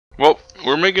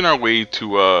we're making our way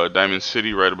to Diamond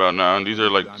City right about now, and these are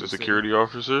like the security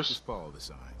officers. Just follow the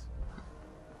signs.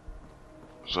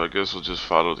 So I guess we'll just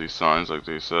follow these signs like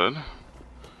they said.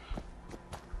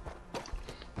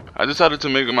 I decided to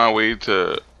make my way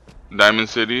to Diamond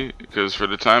City because for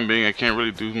the time being I can't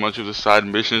really do much of the side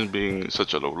missions being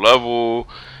such a low level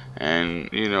and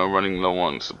you know running low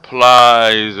on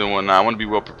supplies and whatnot. I want to be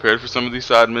well prepared for some of these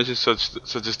side missions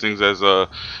such as things as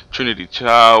Trinity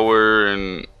Tower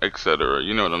and etc.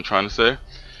 You know what I'm trying to say.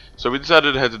 So we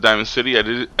decided to head to Diamond City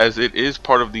as it is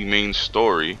part of the main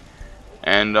story,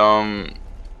 and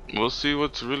we'll see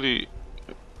what's really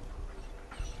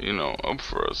up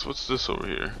for us. What's this over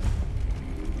here?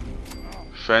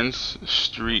 Fence,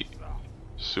 street,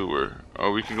 sewer.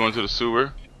 Oh, we can go into the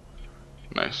sewer?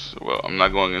 Nice. Well, I'm not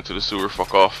going into the sewer.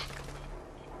 Fuck off.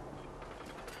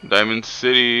 Diamond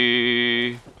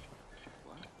City.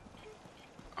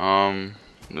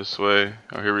 This way.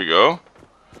 Oh, here we go.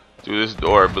 Through this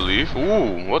door, I believe.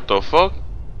 Ooh, what the fuck?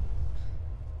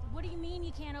 What do you mean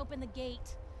you can't open the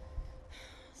gate?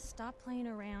 Stop playing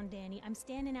around, Danny. I'm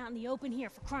standing out in the open here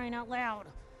for crying out loud.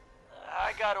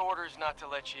 I got orders not to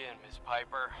let you in, Miss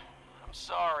Piper. I'm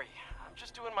sorry. I'm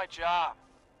just doing my job.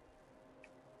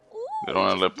 Ooh, They don't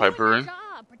want to let Piper in?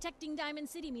 Job. Protecting Diamond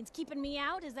City means keeping me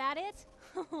out, is that it?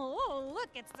 Oh, look,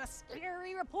 it's the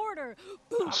scary reporter.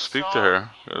 Speak to her.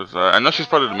 'Cause, I know she's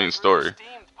part of the main story.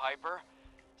 Steamed, Piper.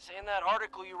 Saying that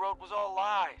article you wrote was all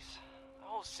lies. The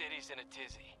whole city's in a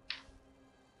tizzy.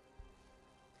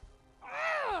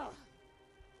 Ugh.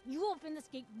 You open this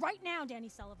gate right now, Danny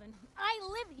Sullivan. I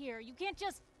live here. You can't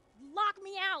just lock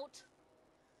me out.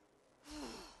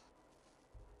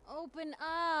 Open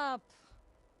up.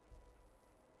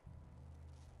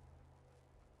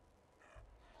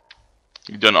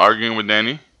 You done arguing with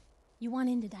Danny? You want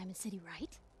into Diamond City,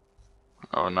 right?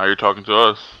 Oh, now you're talking to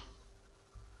us.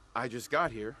 I just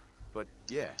got here, but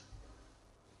yeah.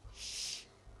 Shh.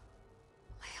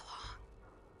 Play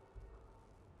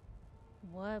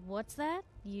along. What's that?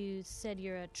 You said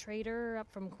you're a trader up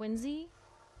from Quincy?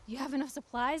 You have enough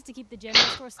supplies to keep the general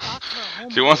store stocked for a whole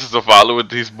She wants us to follow with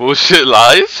these bullshit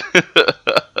lies.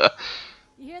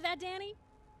 You hear that, Danny?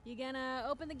 You gonna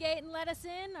open the gate and let us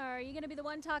in, or are you gonna be the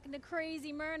one talking to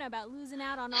crazy Myrna about losing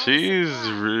out on all She's the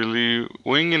supplies? really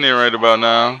winging it right about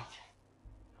now. No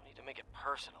need to make it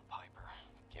personal, Piper.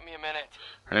 Give me a minute.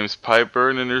 Her name's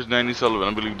Piper, and then there's Danny Sullivan.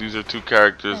 I believe these are two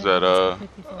characters that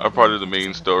are part of the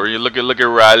main story. Look at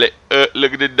Riley.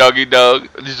 Look at the doggy dog.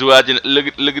 Just watching it.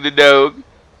 Look at the dog.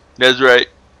 That's right.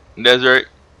 That's right.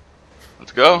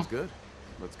 Let's go. Sounds good.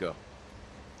 Let's go.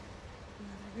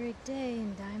 Another great day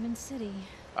in Diamond City.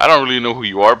 I don't really know who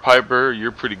you are, Piper.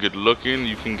 You're pretty good looking.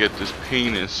 You can get this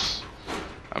penis.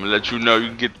 I'm gonna let you know you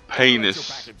can get the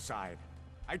penis. Back inside.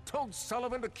 I told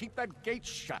Sullivan to keep that gate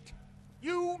shut.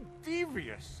 You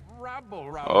devious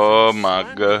rabble rouser. Oh my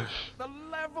slander. gosh. The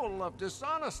level of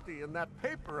dishonesty in that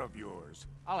paper of yours.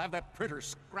 I'll have that printer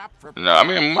scrapped for. No, I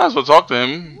mean, might as well talk to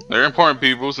him. They're important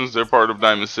people since they're part of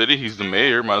Diamond City. He's the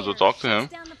mayor. Might as well talk to him.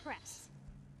 Down the press.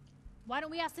 Why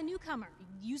don't we ask the newcomer?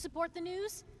 You support the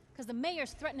news? Because the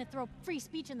mayor's threatening to throw free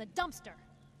speech in the dumpster.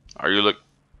 Are you look?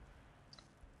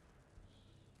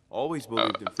 Always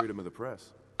believed in freedom of the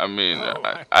press. I mean,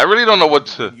 I really don't know what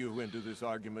to. You into this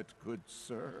argument, good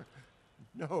sir?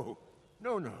 No.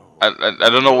 I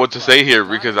don't know what to say here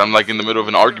because I'm like in the middle of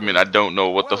an argument. I don't know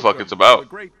what the fuck it's Welcome to about. the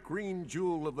great green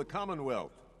jewel of the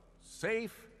Commonwealth.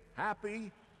 Safe,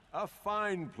 happy, a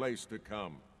fine place to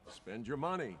come. Spend your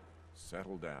money.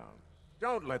 Settle down.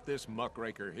 Don't let this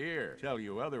muckraker here tell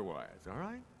you otherwise, all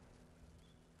right?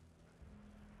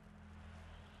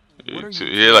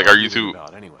 Yeah, like, are you two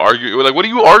about anyway? arguing? Like, what are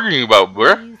you arguing about,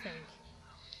 What do bruh? you think?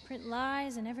 Print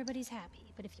lies and everybody's happy.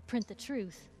 But if you print the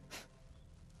truth...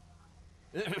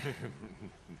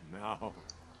 Now,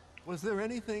 was there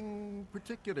anything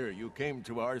particular you came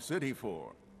to our city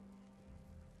for?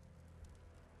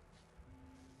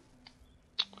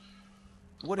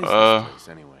 What is this place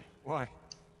anyway? Why,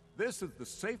 this is the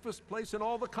safest place in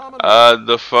all the Commonwealth.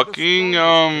 The fucking,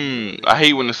 I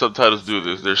hate when the subtitles do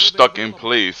this. They're stuck in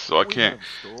place, so I can't,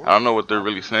 I don't know what they're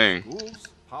really saying. Schools,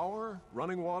 power,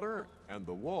 running water, and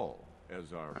the wall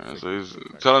as our. So he's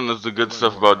telling us the good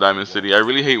stuff about Diamond City. I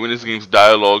really hate when this game's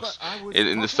dialogues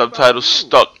and the subtitles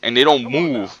stuck and they don't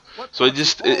move. So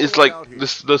it's like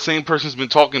the same person's been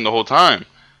talking the whole time.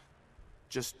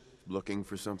 Just looking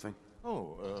for something?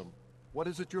 Oh, what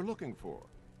is it you're looking for?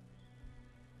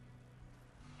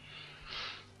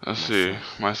 Let's see,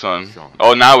 my son.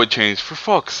 Oh, now it changed. For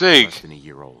fuck's sake. Less than a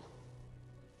year old.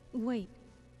 Wait,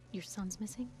 your son's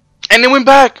missing? And it went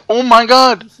back. Oh my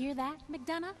god. You hear that,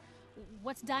 McDonough?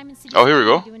 what's Diamond City Oh, here we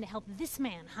go. doing to help this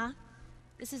man, huh?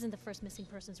 This isn't the first missing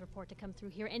persons report to come through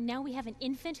here, and now we have an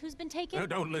infant who's been taken? No,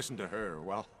 don't listen to her.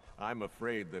 Well, I'm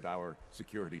afraid that our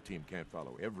security team can't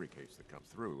follow every case that comes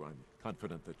through. I'm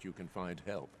confident that you can find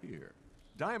help here.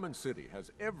 Diamond City has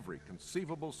every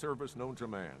conceivable service known to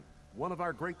man. One of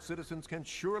our great citizens can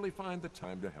surely find the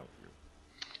time to help you.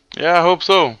 Yeah, I hope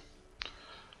so.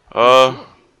 Sure.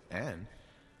 And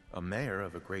a mayor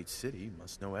of a great city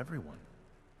must know everyone.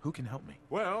 Who can help me?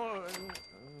 Well,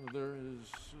 there is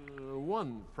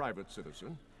one private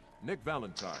citizen, Nick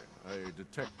Valentine, a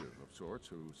detective of sorts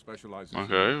who specializes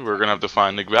Okay, in we're gonna have to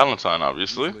find Nick Valentine,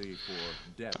 obviously. usually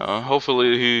for death.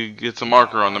 Hopefully he gets a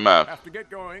marker on the map. Have to get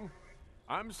going.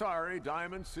 I'm sorry,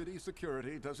 Diamond City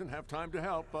Security doesn't have time to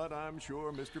help, but I'm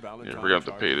sure Mr. Valentine. Yeah, we're gonna have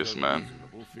to pay charges this a man.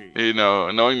 reasonable fee. You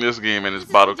know, knowing this game and its This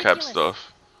is bottle cap ridiculous.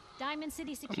 stuff. Diamond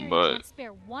City Security But- can't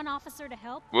spare one officer to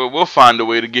help? We'll find a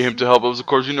way to get him to help us. Of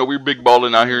course, you know we're big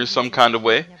balling out here in some kind of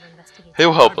way. Never investigate.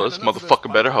 He'll help I've had us. enough of this,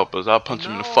 Motherfucker better Piper. help us. I'll punch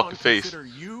him From in the now fucking on, face. Consider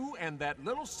you and that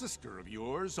little sister of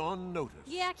yours on notice.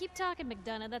 Yeah, keep talking,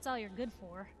 McDonough. That's all you're good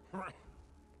for.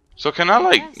 So can I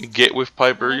like get with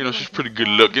Piper? You know, she's pretty good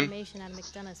looking. Information out of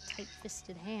McDonough's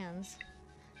tight-fisted hands.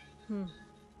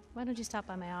 Why don't you stop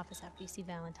by my office after you see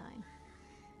Valentine?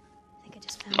 I think I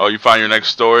just found. Oh, you find your next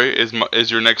story?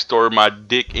 Is your next story my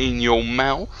dick in your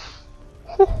mouth?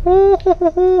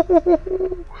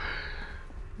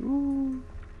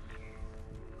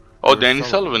 Oh, Danny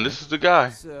Sullivan, this is the guy.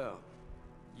 So,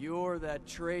 you're that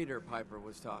traitor Piper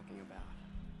was talking about.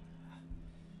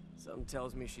 Something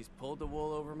tells me she's pulled the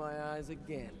wool over my eyes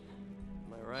again.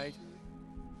 Am I right?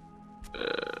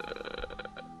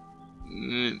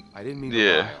 I didn't mean to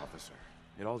Yeah. lie, officer.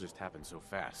 It all just happened so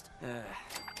fast.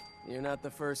 You're not the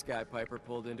first guy Piper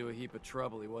pulled into a heap of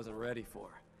trouble he wasn't ready for.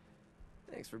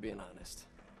 Thanks for being honest.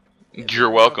 If You're it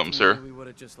were up welcome, to sir. me, we would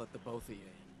have just let the both of you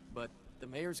in. But the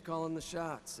mayor's calling the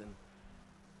shots, and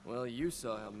well, you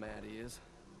saw how mad he is.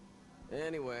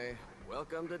 Anyway,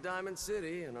 welcome to Diamond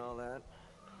City and all that.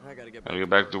 I gotta get back. Gotta get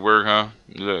back to work, huh?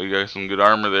 You got some good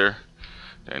armor there.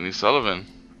 Danny Sullivan.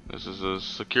 This is a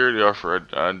security officer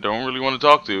I don't really want to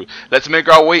talk to. Let's make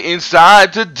our way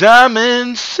inside to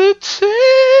Diamond City.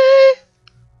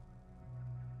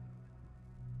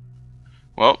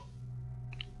 Well,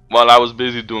 while I was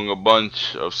busy doing a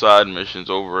bunch of side missions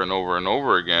over and over and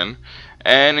over again,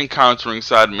 and encountering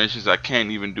side missions I can't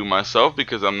even do myself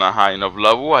because I'm not high enough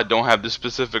level. I don't have the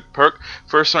specific perk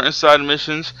for certain side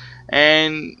missions,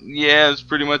 and yeah, that's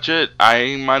pretty much it.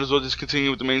 I might as well just continue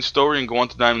with the main story and go on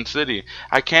to Diamond City.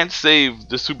 I can't save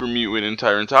the Super Mutant in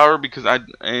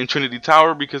Trinity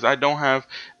Tower because I don't have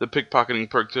the pickpocketing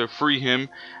perk to free him.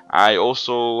 I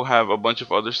also have a bunch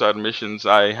of other side missions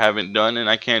I haven't done and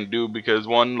I can't do because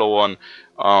one, low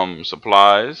on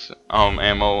supplies,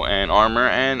 ammo, and armor,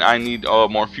 and I need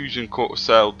more fusion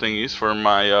cell thingies for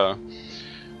my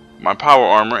my power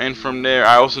armor, and from there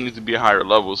I also need to be a higher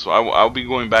level, so I'll be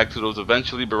going back to those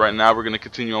eventually, but right now we're going to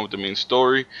continue on with the main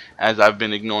story as I've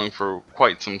been ignoring for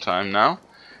quite some time now.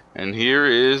 And here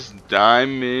is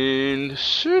Diamond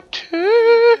City.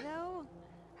 Hello?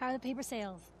 How are the paper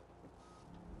sales?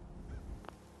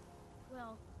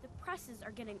 Well, the presses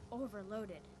are getting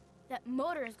overloaded. That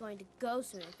motor is going to go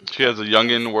soon. She has a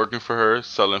youngin working for her,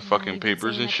 selling fucking You've been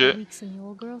papers saying and that for shit. weeks and the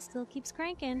old girl still keeps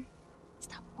cranking.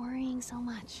 Stop worrying so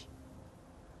much.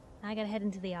 I gotta head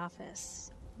into the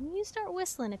office. You start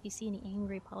whistling if you see any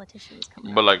angry politicians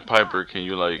coming. But like Piper, can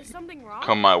you like Is something wrong?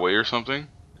 come my way or something?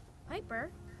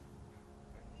 Piper?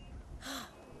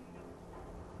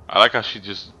 I like how she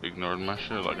just ignored my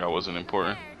shit like I wasn't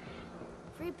important.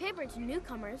 Free paper to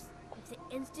newcomers. If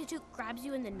the Institute grabs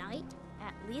you in the night,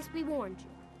 at least we warned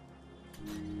you.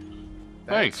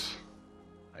 Thanks.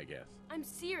 I guess. I'm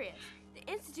serious. The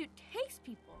Institute takes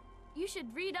people. You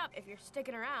should read up if you're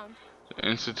sticking around. The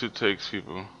Institute takes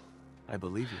people. I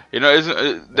believe you. You know,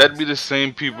 isn't that'd be the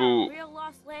same people? You're a real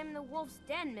lost lamb in the wolf's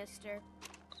den, mister.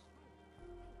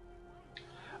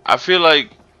 I feel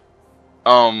like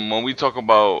when we talk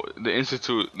about the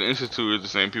institute is the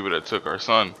same people that took our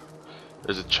son.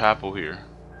 There's a chapel here.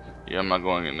 Yeah, I'm not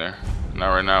going in there. Not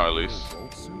right now, at least.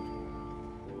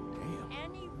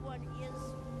 Anyone is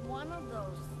one of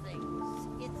those things.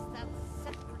 It's that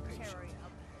secretary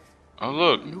of Oh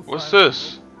look, what's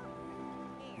this?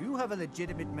 You have a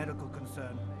legitimate medical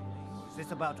concern. Is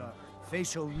this about a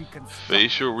facial reconstruction?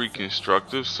 Facial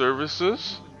reconstructive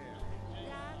services?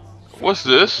 What's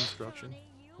this? Construction?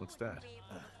 What's that?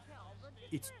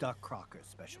 It's Doc Crocker's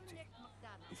specialty.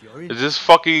 If you're Is this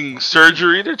fucking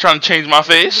surgery? They're trying to change my the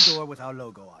face? door with our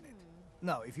logo on it.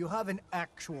 No, if you have an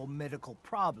actual medical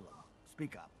problem,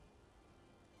 speak up.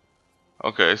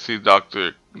 Okay, I see Doc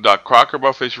Crocker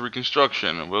about facial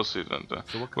reconstruction, and we'll see that.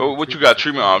 So Well, what you got?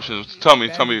 Treatment options? Tell me.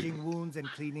 Bandaging wounds and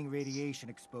cleaning radiation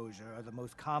exposure are the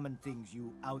most common things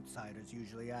you outsiders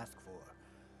usually ask for.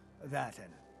 That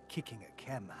and kicking a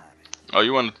chem habit. Oh,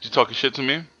 you talking shit to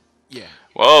me? Yeah.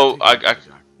 Well,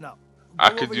 No. I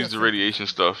Go could over use the your radiation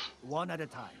symptoms, stuff. one at a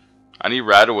time. I need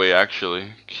Radaway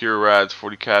actually. Cure Rads,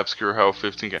 40 caps. Cure Health,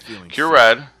 15 caps. Cure sick.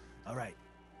 Rad. All right.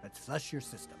 Let's flush your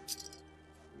system.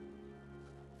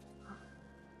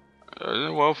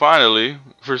 Well, finally,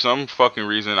 for some fucking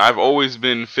reason, I've always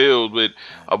been filled with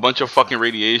a bunch of fucking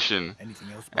radiation,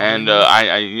 Anything else? and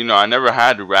bothering you? I never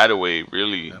had Radaway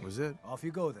really That was it. Off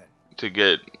you go then. to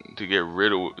get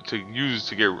rid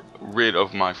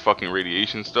of my fucking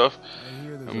radiation stuff. I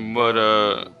hear there's a But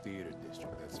Bobblehead theater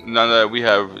district that's now that we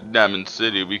have Diamond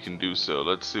City, we can do so.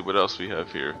 Let's see what else we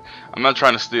have here. I'm not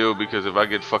trying to steal because if I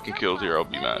get fucking killed here, I'll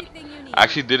be mad. I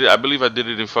actually did it. I believe I did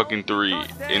it in fucking 3.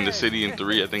 In the city in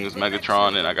 3, I think it was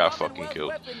Megatron, and I got fucking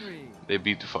killed. They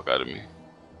beat the fuck out of me.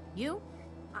 You?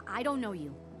 I don't know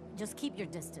you. Just keep your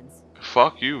distance.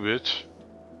 Fuck you, bitch.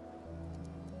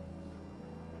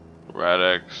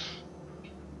 Radex.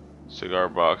 Cigar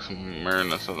box.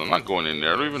 Marina says I'm not going in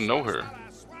there. I don't even know her.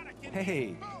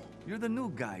 Hey, you're the new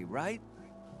guy, right?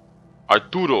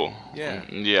 Arturo. Yeah.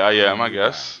 Yeah, I am, I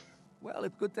guess. Well,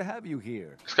 it's good to have you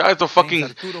here. This guy's a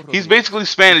fucking... He's basically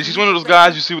Spanish. He's one of those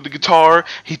guys you see with the guitar.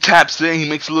 He taps in, he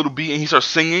makes a little beat, and he starts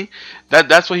singing.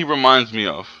 That's what he reminds me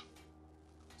of.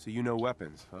 So you know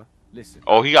weapons, huh? Listen.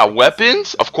 Oh, he got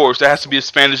weapons? Of course, there has to be a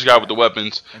Spanish guy with the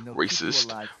weapons.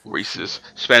 Racist. Racist.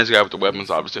 Spanish guy with the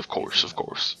weapons, obviously. Of course, of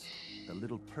course. The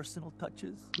little personal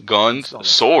touches. Guns,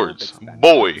 swords,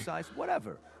 boy.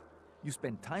 Whatever. You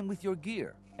spend time with your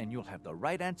gear, and you'll have the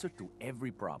right answer to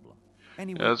every problem.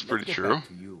 Anyway, Yeah, that's pretty let's get true. back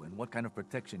to you and what kind of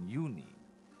protection you need.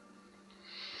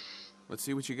 Let's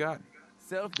see what you got.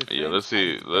 Self-defense. Yeah, let's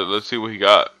see. Let's see what he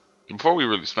got. Before we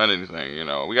really spend anything, you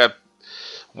know, we got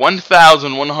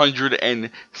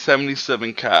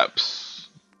 1,177 caps.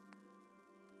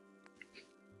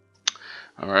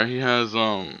 Alright, he has he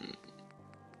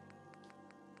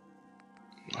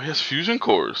has fusion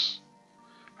cores.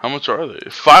 How much are they?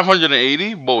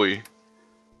 580? Boy.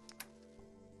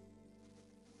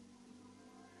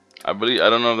 I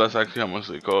don't know if that's actually how much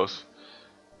they cost.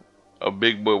 A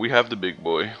big boy. We have the big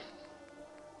boy.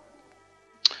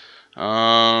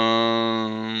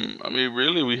 I mean,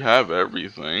 really, we have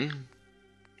everything.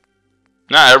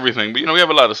 Not everything, but you know, we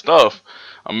have a lot of stuff.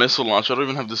 A missile launcher. I don't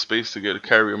even have the space to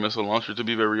carry a missile launcher, to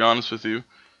be very honest with you.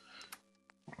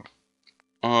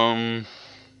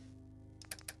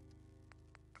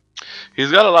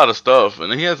 He's got a lot of stuff,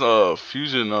 and he has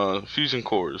fusion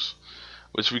cores,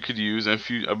 which we could use, and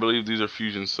I believe these are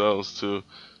fusion cells too.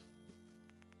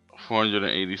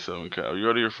 487 cap. You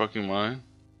out of your fucking mind?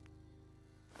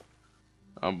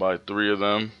 I'll buy 3 of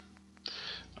them.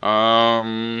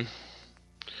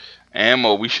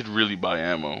 Ammo. We should really buy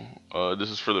ammo. This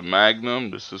is for the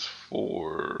Magnum. This is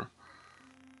for...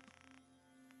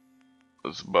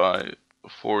 Let's buy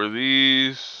 4 of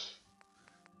these.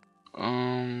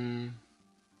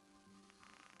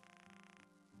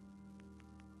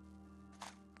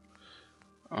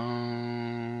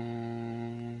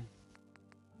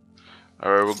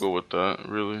 Alright, we'll go with that,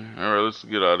 really. Alright, let's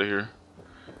get out of here.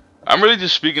 I'm really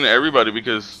just speaking to everybody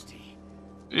because,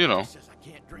 you know. I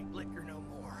can't drink liquor no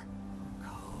more.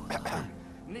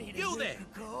 You there?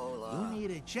 You need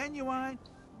a genuine?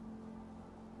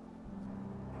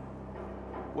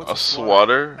 A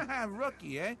swatter?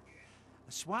 Rookie, eh?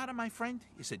 A swatter, my friend,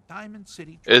 is a Diamond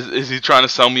City. Is he trying to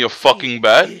sell me a fucking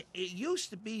bat? It used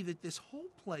to be that this whole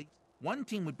place, one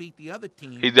team would beat the other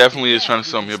team. He definitely is trying to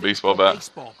sell me a baseball bat.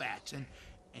 Baseball bats, and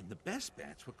the best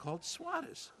bats were called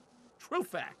swatters. True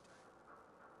fact.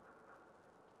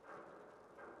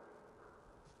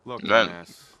 Look,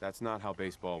 dumbass, that's not how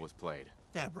baseball was played.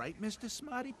 That right, Mr.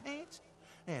 Smarty Pants?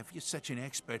 If you're such an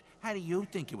expert, how do you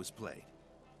think it was played?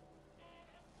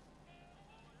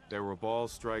 There were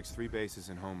balls, strikes, 3 bases,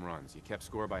 and home runs. You kept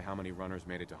score by how many runners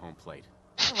made it to home plate.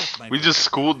 We just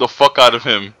schooled the fuck out of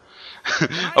him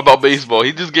about baseball.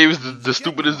 He just gave us the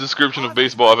stupidest description of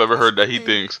baseball I've ever heard that he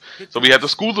thinks. So we had to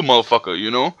school the motherfucker, you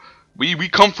know? We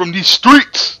come from these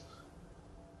streets!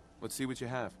 Let's see what you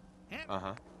have.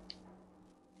 Uh-huh.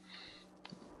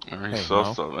 Alright,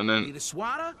 stuff. And then Need a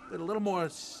swatter with a little more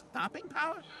stopping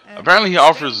power? apparently he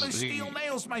offers Stainless steel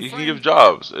nails, my he can friend. give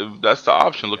jobs. If that's the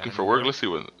option, looking for work. Let's see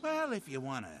what. Well, if you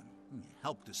want to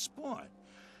help the sport,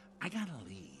 I got a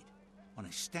lead on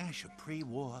a stash of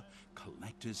pre-war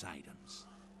collector's items.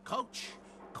 Coach,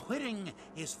 Quitting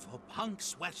is for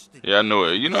punks west of Yeah, I know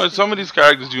it. You know, some of these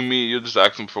characters you meet, you'll just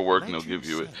ask them for work and they'll give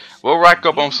you it. We'll rack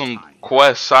up on some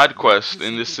side quests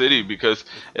in this city because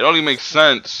it only makes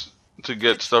sense to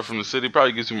get stuff from the city.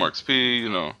 Probably gives you more XP, you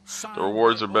know. The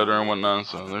rewards are better and whatnot,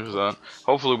 so there's that.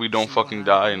 Hopefully we don't fucking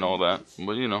die and all that.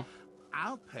 But, you know.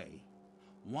 I'll pay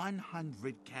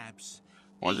 100 caps.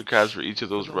 100 caps for each of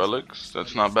those relics?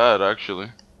 That's not bad,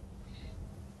 actually.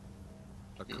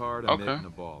 A card, a mitt, and a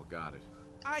ball. Got it.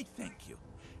 I thank you.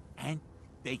 And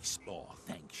baseball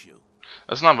thanks you.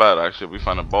 That's not bad, actually. We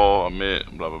find a ball, a mitt,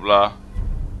 blah, blah, blah.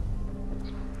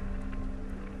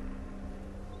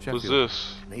 What's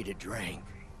this? Need a drink.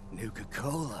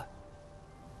 Nuka-Cola.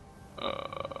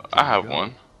 I have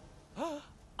one.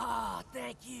 Ah,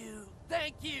 thank you.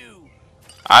 Thank you.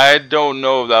 I don't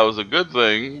know if that was a good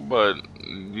thing, but,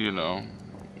 you know.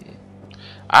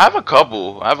 I have a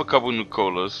couple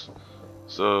Nuka-Colas.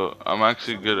 So I'm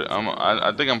actually good.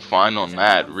 I think I'm fine on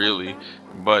that, really.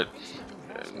 But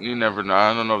you never know.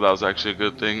 I don't know if that was actually a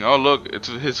good thing. Oh look, it's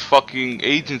his fucking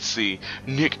agency,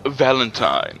 Nick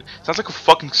Valentine. Sounds like a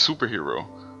fucking superhero.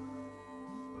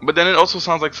 But then it also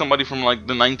sounds like somebody from like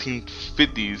the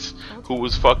 1950s who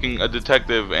was fucking a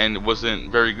detective and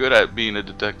wasn't very good at being a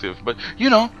detective. But you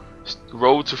know,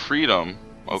 road to freedom.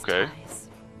 Okay.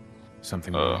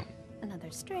 Something.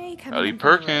 Another stray coming. Ellie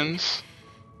Perkins.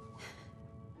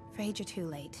 Afraid you're too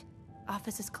late.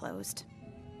 Office is closed.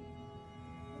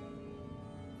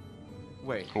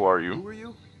 Wait. Who are you? Who are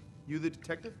you? You the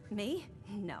detective? Me?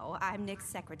 No, I'm Nick's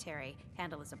secretary.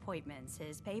 Handle his appointments,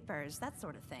 his papers, that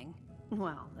sort of thing.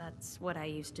 Well, that's what I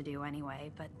used to do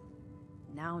anyway, but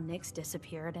now Nick's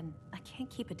disappeared and I can't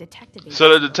keep a detective.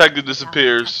 So the detective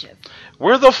disappears.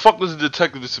 Where the fuck does the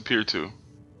detective disappear to?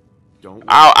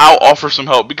 I'll offer some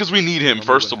help because we need him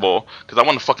first of all, because I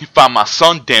want to fucking find my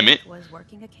son. Damn it! Was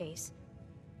working a case.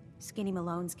 Skinny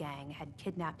Malone's gang had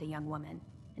kidnapped a young woman,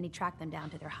 and he tracked them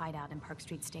down to their hideout in Park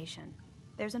Street Station.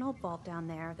 There's an old vault down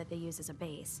there that they use as a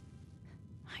base.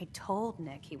 I told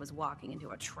Nick he was walking into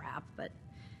a trap, but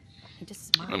he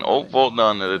just smiled. An old vault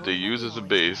down there that they use as a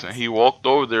base, and he walked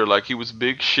over there like he was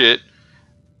big shit,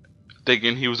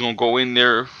 thinking he was gonna go in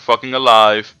there fucking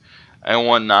alive and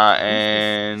whatnot,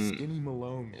 and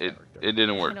it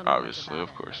didn't work, obviously,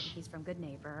 of course. He's from Good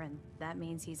Neighbor, and that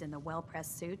means he's in the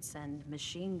well-pressed suits and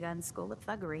machine gun school of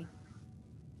thuggery.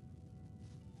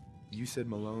 You said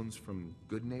Malone's from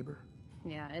Good Neighbor?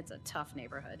 Yeah, it's a tough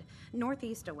neighborhood.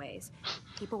 Northeast a ways.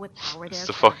 People with power there. It's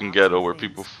the fucking ghetto where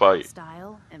people fight.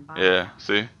 Style and yeah,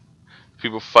 see?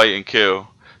 People fight and kill.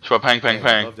 Shwa pang pang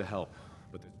pang. I'd love to help,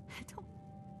 but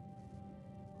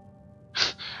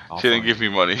she didn't give me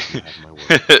money.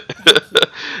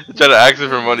 Try to ask her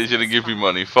for money, she didn't give me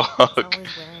money. Fuck.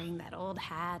 Always wearing that old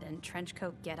hat and trench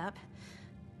coat getup.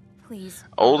 Please.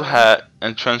 Old hat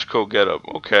and trench coat getup.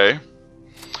 Okay.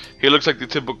 He looks like the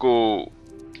typical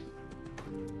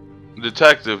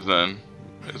detective then.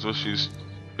 Is what she's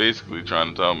basically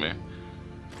trying to tell me.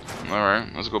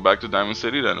 Alright, let's go back to Diamond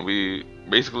City then. We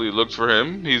basically looked for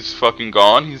him. He's fucking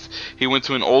gone. He went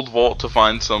to an old vault to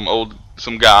find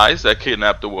some guys that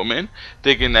kidnapped a woman,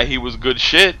 thinking that he was good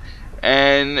shit,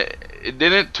 and it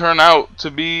didn't turn out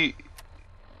to be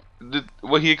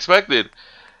what he expected.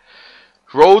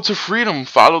 Road to freedom,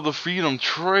 follow the freedom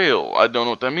trail. I don't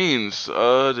know what that means.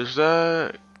 There's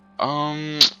that.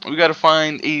 We gotta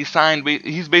find a signed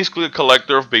he's basically a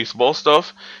collector of baseball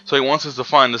stuff, so he wants us to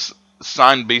find this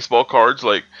signed baseball cards.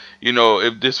 Like, you know,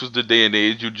 if this was the day and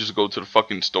age, you'd just go to the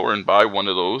fucking store and buy one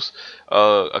of those.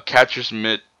 A catcher's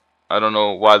mitt. I don't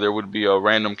know why there would be a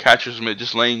random catcher's mitt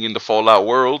just laying in the Fallout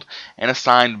world, and a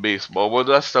signed baseball. Well,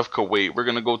 that stuff could wait. We're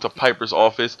gonna go to Piper's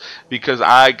office because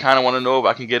I kind of want to know if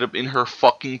I can get up in her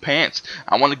fucking pants.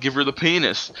 I want to give her the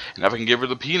penis, and if I can give her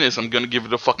the penis, I'm gonna give her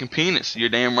the fucking penis. You're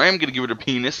damn right I'm gonna give her the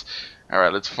penis.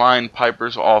 Alright, let's find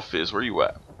Piper's office. Where you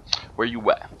at? Where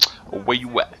you at? Where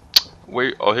you at?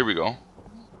 Where? Oh, here we go.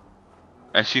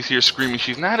 And she's here screaming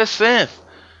she's not a Sith.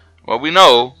 Well, we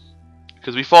know,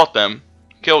 because we fought them.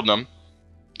 Killed them.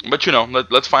 But you know,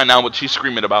 let's find out what she's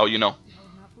screaming about, you know.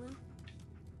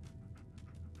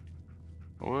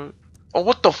 What? Oh,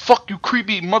 what the fuck, you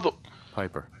creepy mother...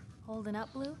 Piper. Holding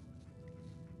up, Blue?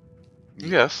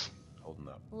 Yes. Holding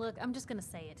up. Look, I'm just gonna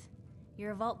say it.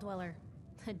 You're a vault dweller.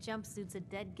 The jumpsuit's a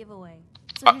dead giveaway.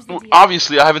 So here's the deal.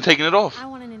 Obviously, I haven't taken it off. I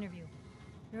want an interview.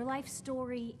 Your life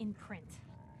story in print.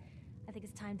 I think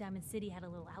it's time Diamond City had a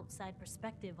little outside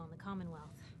perspective on the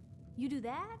Commonwealth. You do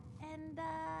that, and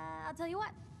I'll tell you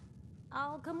what.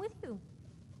 I'll come with you.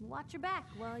 Watch your back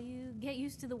while you get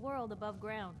used to the world above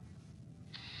ground.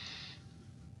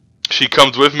 She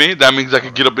comes with me. That means I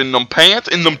can get up in them pants,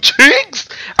 in them cheeks.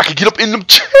 I can get up in them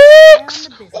cheeks.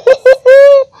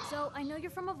 So I know you're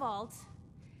from a vault.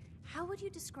 How would you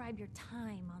describe your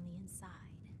time on the inside?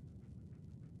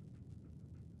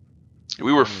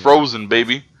 We were frozen,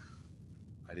 baby.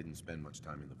 I didn't spend much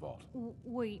time in the vault.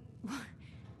 Wait,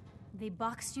 they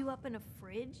boxed you up in a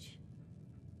fridge?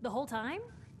 The whole time?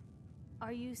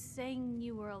 Are you saying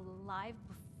you were alive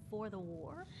before the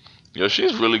war? Yo,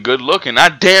 she's really good looking. I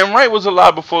damn right was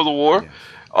alive before the war.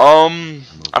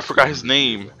 I forgot his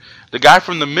name. The guy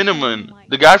from the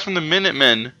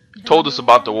Minutemen told us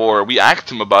about the war. We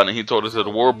asked him about it. He told us that the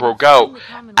war broke out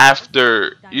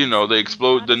after, you know, the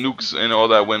nukes and all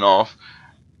that went off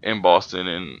in Boston,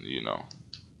 and you know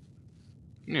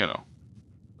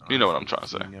what I'm trying to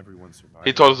say.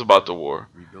 He told us about the war,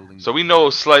 so we know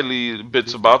slightly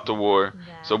bits about the war.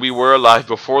 So we were alive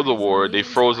before the war. They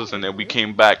froze us, and then we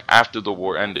came back after the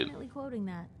war ended. Definitely quoting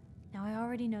that. Now I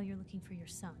already know you're looking for your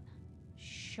son,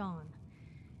 Sean.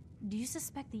 Do you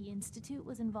suspect the Institute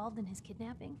was involved in his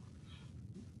kidnapping?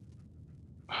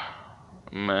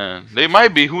 Man, they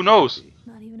might be. Who knows?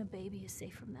 Not even a baby is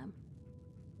safe from them.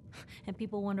 And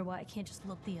people wonder why I can't just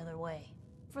look the other way.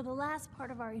 For the last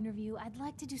part of our interview, I'd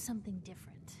like to do something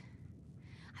different.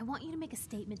 I want you to make a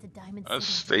statement to Diamond City. A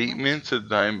statement to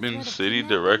Diamond City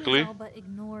directly? But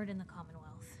ignored in the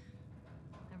Commonwealth.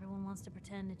 Everyone wants to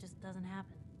pretend it just doesn't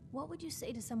happen. What would you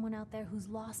say to someone out there who's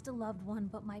lost a loved one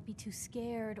but might be too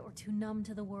scared or too numb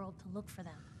to the world to look for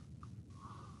them?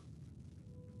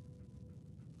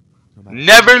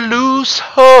 Never lose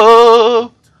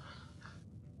hope.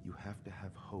 You have to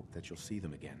have hope that you'll see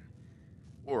them again.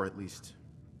 Or at least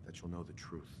that you'll know the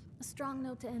truth. A strong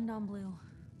note to end on, Blue.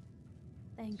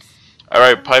 Thanks.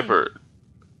 Alright, Piper.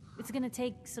 It's gonna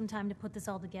take some time to put this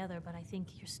all together, but I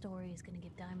think your story is gonna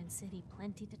give Diamond City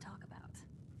plenty to talk about.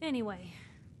 Anyway,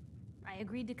 I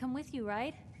agreed to come with you,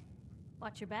 right?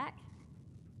 Watch your back.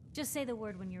 Just say the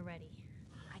word when you're ready.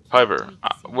 Piper,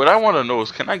 what I want to know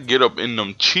is, can I get up in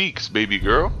them cheeks, baby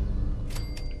girl?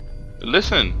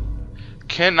 Listen,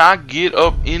 can I get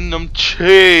up in them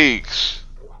cheeks?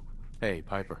 Hey,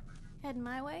 Piper. Heading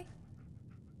my way?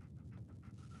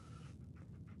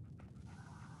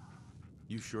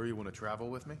 You sure you want to travel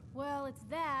with me? Well, it's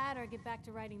that, or get back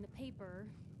to writing the paper.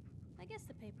 I guess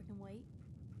the paper can wait.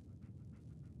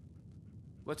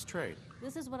 Let's trade.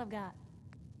 This is what I've got.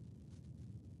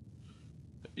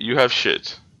 You have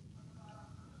shit.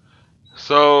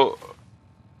 So,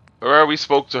 alright, we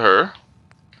spoke to her.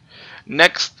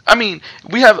 Next, I mean,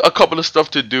 we have a couple of stuff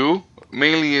to do.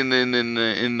 Mainly you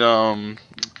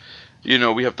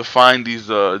know, we have to find these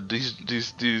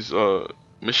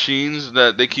machines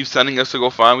that they keep sending us to go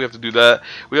find. We have to do that.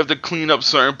 We have to clean up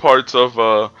certain parts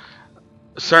of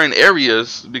certain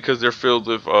areas because they're filled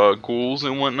with ghouls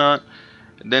and whatnot.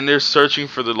 And then they're searching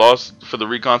for the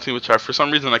recon team, which for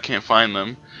some reason I can't find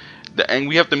them. And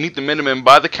we have to meet the Minutemen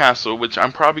by the castle, which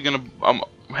I'm probably gonna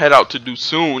head out to do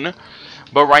soon.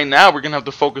 But right now we're gonna have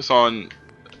to focus on,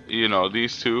 you know,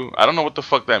 these two. I don't know what the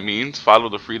fuck that means. Follow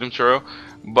the freedom trail.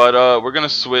 But we're gonna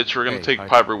switch. We're gonna take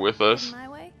Piper with us. My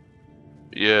way?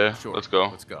 Yeah, sure. Let's go.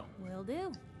 Let's go. Will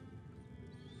do.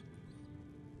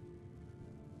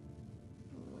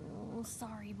 Oh,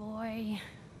 sorry, boy.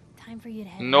 Time for you to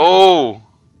head. No.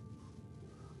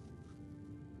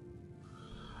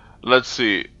 Let's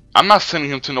see. I'm not sending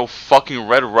him to no fucking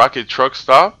Red Rocket truck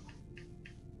stop.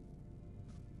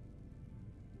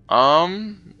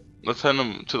 Let's send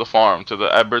him to the farm, to the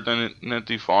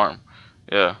Abernathy farm.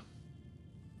 Yeah.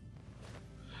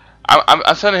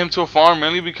 I sent him to a farm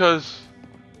mainly because.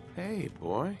 Hey,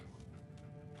 boy.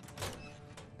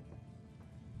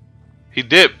 He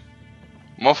dipped.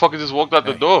 Motherfucker just walked out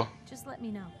the door. Just let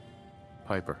me know.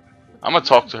 Piper. I'm gonna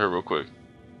talk to her real quick.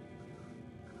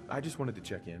 I just wanted to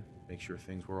check in, make sure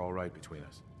things were all right between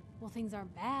us. Well, things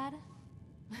aren't bad.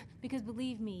 Because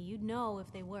believe me, you'd know if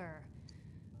they were.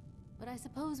 But I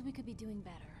suppose we could be doing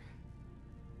better.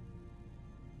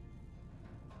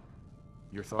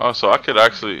 Your thoughts? Oh, so I could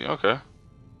actually, okay.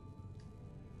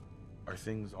 Are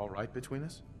things all right between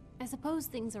us? I suppose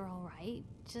things are all right.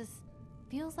 Just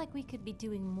feels like we could be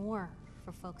doing more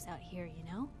for folks out here, you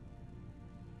know?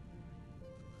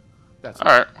 That's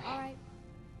all right. All right.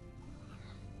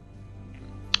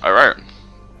 All right.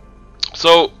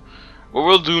 So, what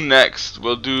we'll do next,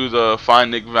 we'll do the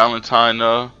Find Nick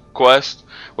Valentine quest.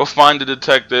 We'll find the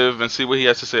detective and see what he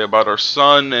has to say about our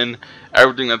son and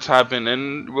everything that's happened,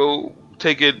 and we'll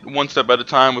take it one step at a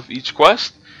time with each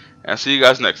quest. And see you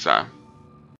guys next time.